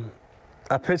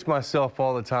 I pinch myself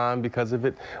all the time because of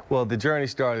it. Well, the journey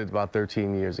started about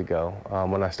 13 years ago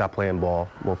when I stopped playing ball,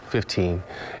 well, 15.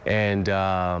 And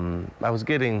I was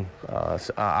getting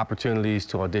opportunities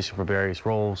to audition for various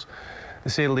roles. To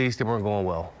say the least, they weren't going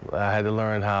well. I had to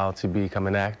learn how to become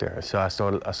an actor. So I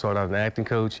started out an acting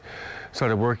coach,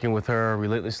 started working with her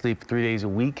relentlessly for 3 days a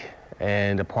week.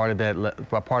 And a part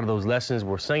of those lessons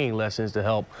were singing lessons to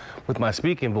help with my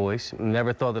speaking voice.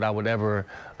 Never thought that I would ever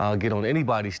get on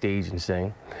anybody's stage and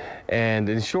sing. And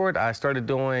in short, I started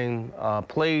doing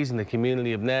plays in the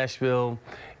community of Nashville,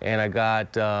 and I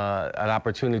got an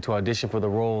opportunity to audition for the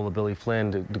role of Billy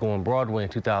Flynn to go on Broadway in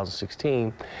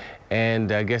 2016.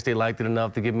 and I guess they liked it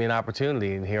enough to give me an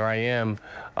opportunity, and here I am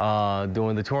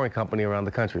doing the touring company around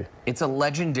the country. It's a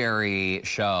legendary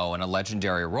show and a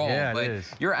legendary role, Yeah, but it is.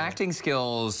 your acting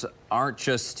skills aren't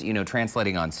just, you know,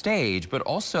 translating on stage, but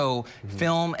also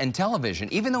film and television.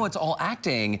 Even though it's all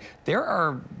acting, there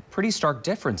are pretty stark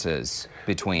differences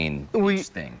between each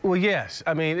thing. Well, yes.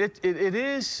 I mean, it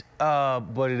is,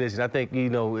 but it isn't. I think, you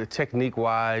know,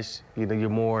 technique-wise, you know, you're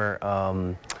more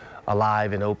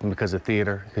alive and open because of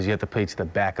theater, because you have to play to the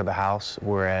back of the house,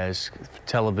 whereas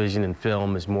television and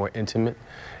film is more intimate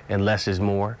and less is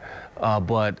more.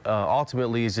 But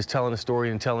ultimately, it's just telling a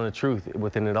story and telling the truth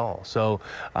within it all. So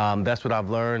that's what I've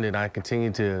learned, and I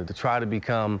continue to try to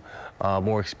become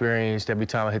more experienced every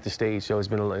time I hit the stage. So it's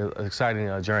been an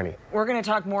exciting journey. We're going to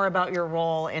talk more about your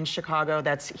role in Chicago.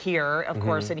 That's here, of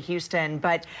course, in Houston.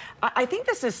 But I think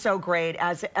this is so great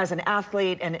as an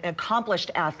athlete, an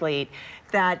accomplished athlete,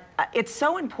 that it's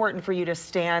so important for you to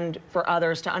stand for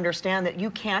others, to understand that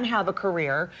you can have a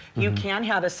career, you can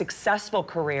have a successful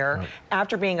career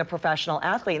after being a professional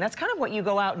athlete. And that's kind of what you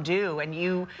go out and do. And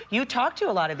you talk to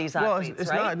a lot of these athletes, well, it's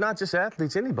right? not just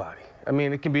athletes, anybody. I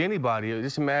mean, it can be anybody.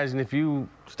 Just imagine if you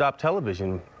stop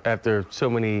television after so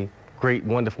many great,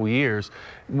 wonderful years,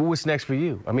 what's next for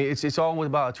you? I mean, it's always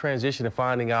about a transition and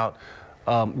finding out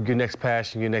your next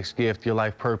passion, your next gift, your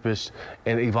life purpose,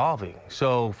 and evolving.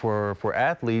 So for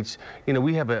athletes, you know,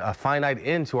 we have a finite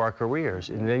end to our careers,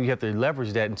 and then you have to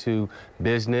leverage that into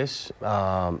business,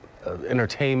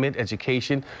 entertainment,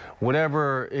 education,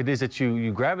 whatever it is that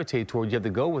you gravitate toward, you have to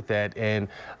go with that. And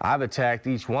I've attacked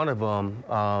each one of them,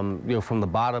 you know, from the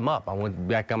bottom up. I went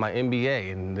back on my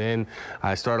MBA, and then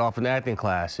I started off in acting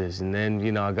classes, and then,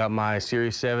 you know, I got my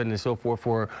Series 7 and so forth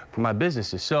for my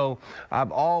businesses. So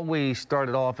I've always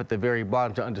started off at the very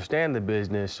bottom to understand the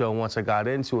business. So once I got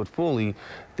into it fully,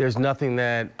 there's nothing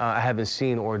that I haven't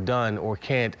seen or done or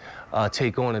can't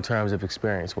take on in terms of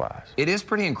experience-wise. It is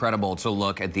pretty incredible to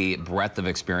look at the breadth of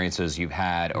experiences you've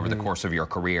had over the course of your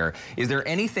career. Is there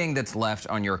anything that's left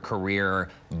on your career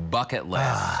bucket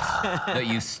list that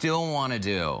you still want to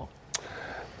do?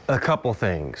 A couple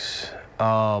things.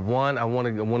 One, I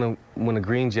want to win a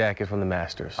green jacket from the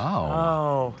Masters.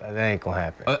 Oh. That ain't gonna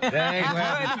happen. That ain't gonna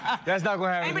happen. That's not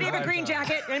gonna happen. Anybody have a green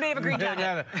jacket? Anybody have a green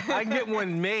jacket? I can get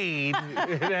one made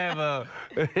and have a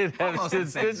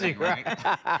stitching, right?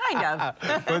 Kind of.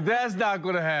 But that's not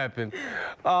gonna happen.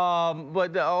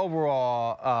 But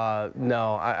overall,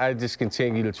 no. I just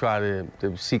continue to try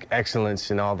to seek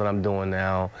excellence in all that I'm doing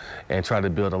now, and try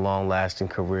to build a long-lasting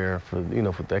career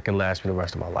that can last me the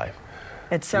rest of my life.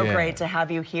 It's so great to have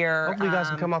you here. Hopefully you guys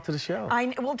can come out to the show.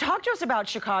 Well, talk to us about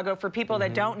Chicago. For people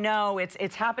that don't know,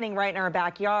 it's happening right in our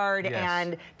backyard,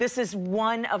 and this is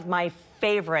one of my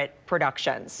favorite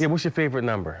productions. Yeah, what's your favorite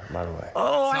number, by the way?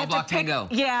 Oh, I Cell have Block to pick. Tango.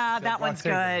 Yeah, that one's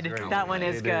good. That one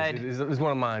is good. It's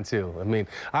one of mine too. I mean,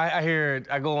 I hear it.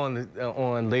 I go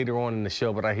on later on in the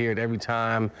show, but I hear it every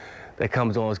time that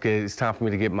comes on. It's time for me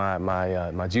to get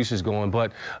my juices going.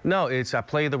 But no, I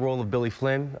play the role of Billy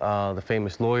Flynn, the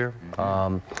famous lawyer.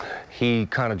 He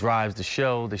kind of drives the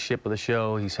show, the ship of the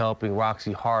show. He's helping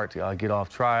Roxy Hart get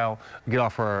off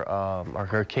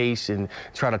her case, and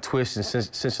try to twist and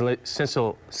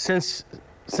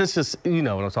since you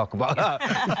know what I'm talking about.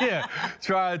 Yeah,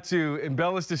 try to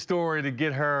embellish the story to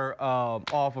get her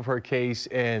off of her case.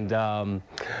 And I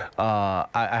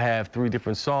have 3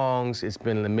 different songs. It's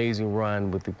been an amazing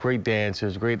run with the great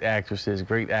dancers, great actresses,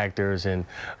 great actors, and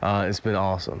it's been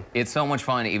awesome. It's so much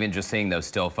fun even just seeing those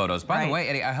still photos. By the way,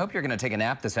 Eddie, I hope you're going to take a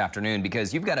nap this afternoon,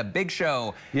 because you've got a big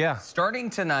show starting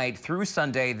tonight through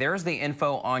Sunday. There's the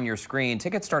info on your screen.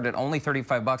 Tickets start at only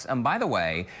 $35. And by the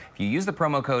way, if you use the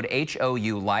promo code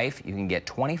HOU Life, you can get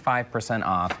 25%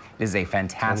 off. It is a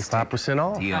fantastic 25%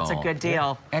 off. deal. That's a good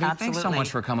deal. Eddie, Absolutely. thanks so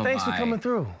much for coming by. Thanks for coming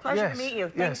through. Pleasure to meet you.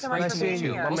 Thanks so much nice for being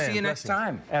seeing you. here. We'll see you next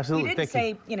time. Absolutely. You didn't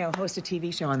say, you know, host a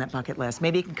TV show on that bucket list.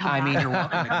 Maybe you can come back. I mean, you're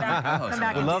welcome to come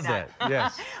back. I love that.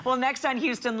 Yes. Well, next on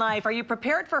Houston Life, are you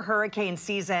prepared for hurricane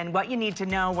season? What you need to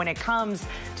know when it comes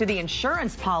to the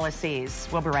insurance policies.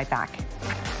 We'll be right back.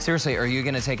 Seriously, are you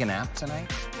going to take a nap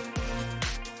tonight?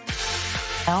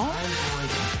 No?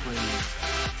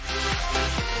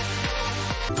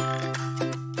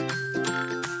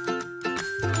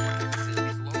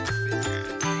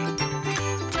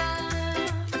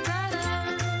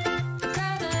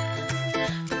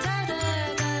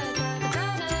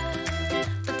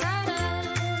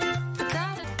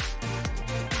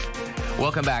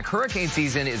 Welcome back. Hurricane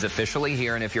season is officially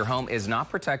here, and if your home is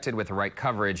not protected with the right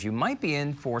coverage, you might be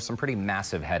in for some pretty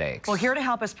massive headaches. Well, here to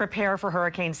help us prepare for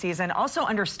hurricane season, also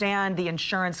understand the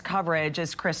insurance coverage,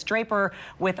 is Chris Draper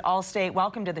with Allstate.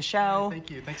 Welcome to the show. Thank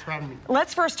you. Thanks for having me.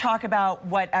 Let's first talk about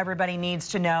what everybody needs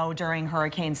to know during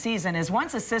hurricane season is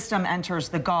once a system enters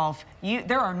the Gulf,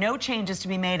 there are no changes to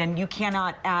be made, and you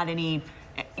cannot add any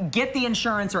get the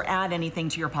insurance or add anything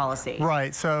to your policy.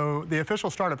 Right. So the official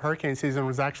start of hurricane season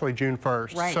was actually June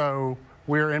 1st. Right. So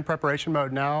we're in preparation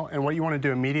mode now, and what you want to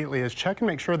do immediately is check and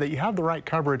make sure that you have the right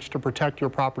coverage to protect your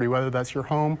property, whether that's your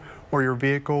home or your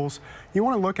vehicles. You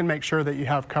want to look and make sure that you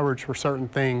have coverage for certain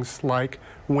things like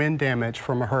wind damage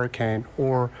from a hurricane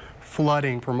or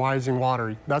flooding from rising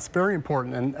water. That's very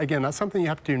important, and again, that's something you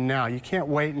have to do now. You can't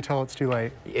wait until it's too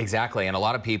late. Exactly, and a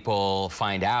lot of people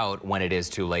find out when it is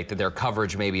too late that their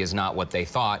coverage maybe is not what they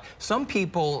thought. Some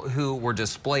people who were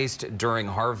displaced during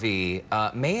Harvey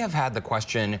may have had the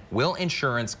question, will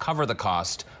insurance cover the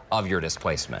cost of your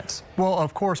displacements? Well,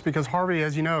 of course, because Harvey,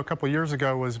 as you know, a couple years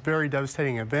ago was a very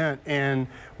devastating event, and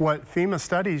what FEMA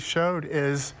studies showed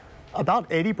is about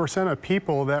 80% of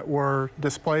people that were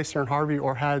displaced during Harvey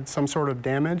or had some sort of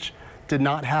damage did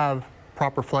not have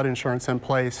proper flood insurance in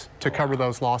place to cover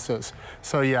those losses.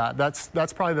 So yeah, that's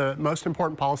probably the most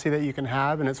important policy that you can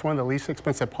have, and it's one of the least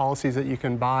expensive policies that you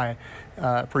can buy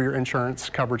for your insurance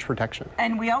coverage protection.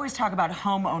 And we always talk about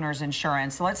homeowners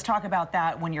insurance. So let's talk about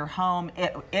that when your home,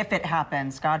 if it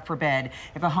happens, God forbid,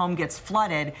 if a home gets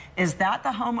flooded, is that the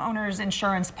homeowners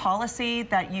insurance policy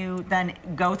that you then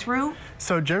go through?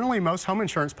 So generally, most home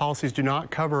insurance policies do not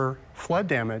cover flood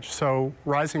damage, so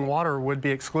rising water would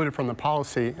be excluded from the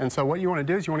policy. And so what you want to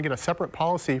do is you want to get a separate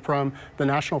policy from the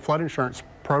National Flood Insurance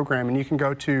Program, and you can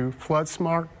go to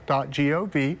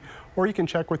floodsmart.gov, or you can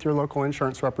check with your local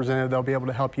insurance representative. They'll be able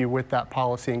to help you with that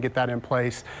policy and get that in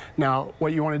place. Now,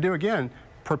 what you want to do, again,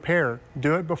 prepare.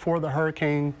 Do it before the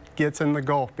hurricane gets in the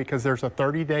Gulf, because there's a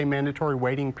 30-day mandatory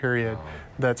waiting period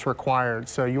that's required.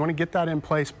 So you want to get that in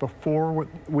place before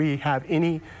we have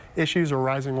any issues or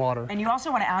rising water. And you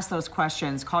also want to ask those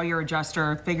questions. Call your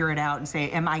adjuster, figure it out, and say,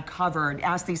 am I covered?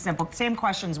 Ask these same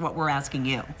questions what we're asking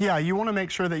you. Yeah, you want to make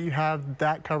sure that you have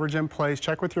that coverage in place.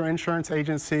 Check with your insurance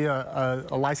agency. A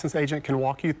licensed agent can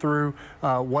walk you through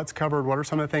what's covered, what are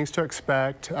some of the things to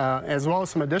expect, as well as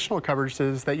some additional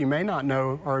coverages that you may not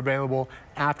know are available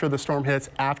after the storm hits,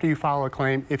 after you file a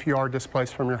claim, if you are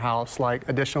displaced from your house, like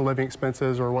additional living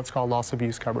expenses or what's called loss of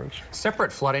use coverage.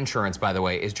 Separate flood insurance, by the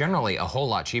way, is generally a whole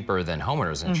lot cheaper than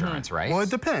homeowners insurance, right? Well, it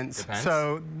depends.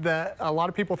 So a lot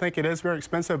of people think it is very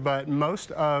expensive, but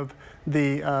most of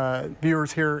the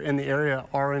viewers here in the area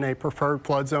are in a preferred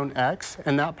flood zone X,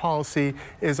 and that policy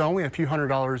is only a few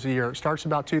 $100s a year. It starts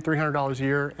about $200–300 a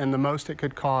year, and the most it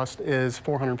could cost is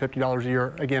 $450 a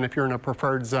year, again, if you're in a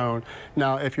preferred zone.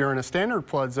 Now, if you're in a standard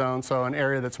flood zone, so an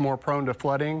area that's more prone to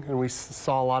flooding, and we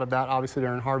saw a lot of that obviously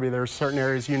during Harvey, there's certain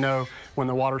areas, you know, when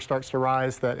the water starts to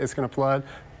rise that it's going to flood.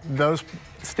 Those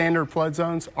standard flood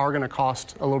zones are going to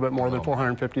cost a little bit more than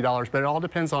 $450, but it all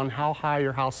depends on how high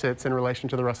your house sits in relation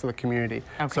to the rest of the community.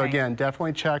 Okay. So again,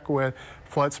 definitely check with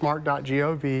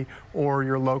floodsmart.gov or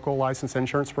your local licensed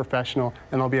insurance professional,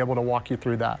 and they'll be able to walk you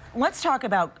through that. Let's talk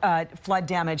about flood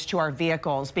damage to our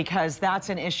vehicles, because that's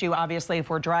an issue, obviously, if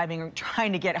we're driving or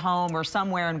trying to get home or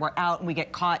somewhere and we're out and we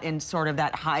get caught in sort of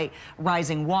that high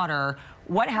rising water.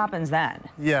 What happens then?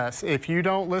 Yes, if you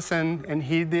don't listen and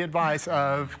heed the advice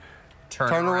of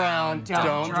turn around,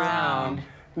 don't drown,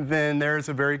 then there's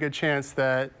a very good chance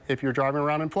that if you're driving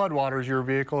around in floodwaters, your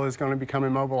vehicle is going to become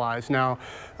immobilized. Now,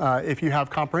 if you have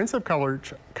comprehensive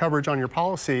coverage on your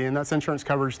policy, and that's insurance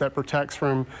coverage that protects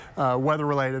from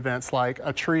weather-related events like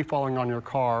a tree falling on your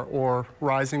car or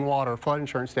rising water, flood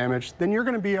insurance damage, then you're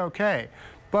going to be okay.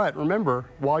 But remember,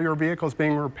 while your vehicle is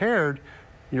being repaired,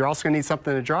 you're also going to need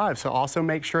something to drive, so also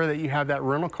make sure that you have that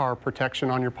rental car protection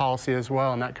on your policy as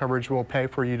well, and that coverage will pay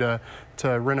for you to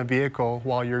rent a vehicle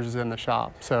while yours is in the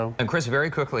shop. So. And Chris, very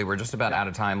quickly, we're just about out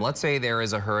of time. Let's say there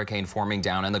is a hurricane forming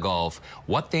down in the Gulf.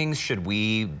 What things should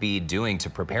we be doing to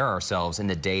prepare ourselves in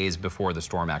the days before the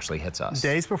storm actually hits us?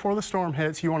 Days before the storm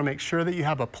hits, you want to make sure that you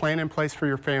have a plan in place for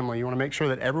your family. You want to make sure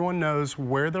that everyone knows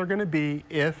where they're going to be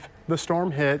if the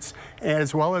storm hits,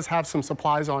 as well as have some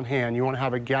supplies on hand. You want to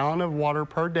have a gallon of water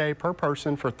per day per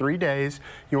person for 3 days.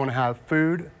 You want to have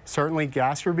food, certainly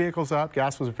gas your vehicles up.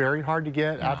 Gas was very hard to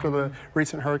get after the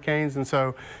recent hurricanes, and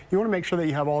so you want to make sure that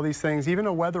you have all these things, even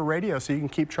a weather radio so you can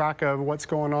keep track of what's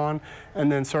going on, and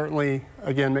then certainly,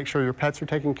 again, make sure your pets are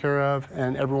taken care of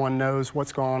and everyone knows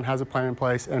what's going on, has a plan in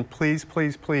place, and please,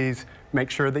 please, please make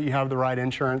sure that you have the right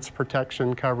insurance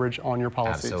protection coverage on your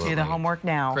policy. Absolutely. Do the homework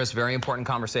now. Chris, very important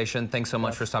conversation. Thanks so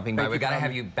much for stopping by. We got to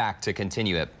have you back to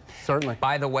continue it. Certainly.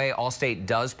 By the way, Allstate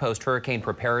does post hurricane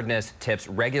preparedness tips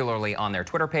regularly on their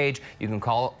Twitter page. You can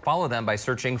follow them by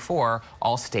searching for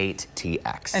Allstate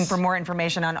TX. And for more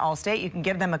information on Allstate, you can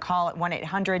give them a call at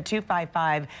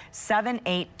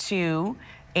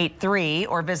 1-800-255-78283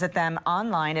 or visit them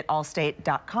online at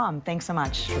allstate.com. Thanks so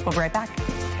much. We'll be right back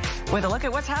with a look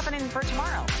at what's happening for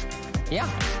tomorrow. Yeah.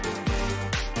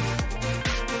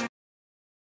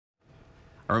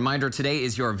 A reminder, today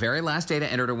is your very last day to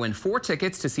enter to win 4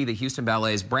 tickets to see the Houston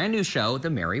Ballet's brand new show, The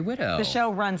Merry Widow. The show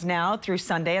runs now through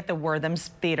Sunday at the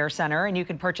Wortham's Theater Center, and you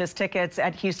can purchase tickets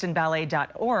at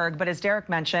houstonballet.org. But as Derek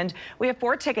mentioned, we have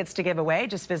 4 tickets to give away.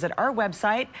 Just visit our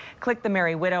website, click the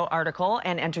Merry Widow article,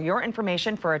 and enter your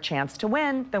information for a chance to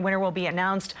win. The winner will be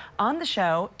announced on the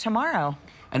show tomorrow.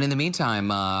 And in the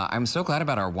meantime, I'm so glad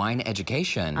about our wine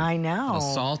education. I know. A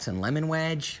little salt and lemon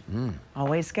wedge.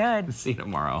 Always good. See you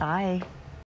tomorrow. Bye.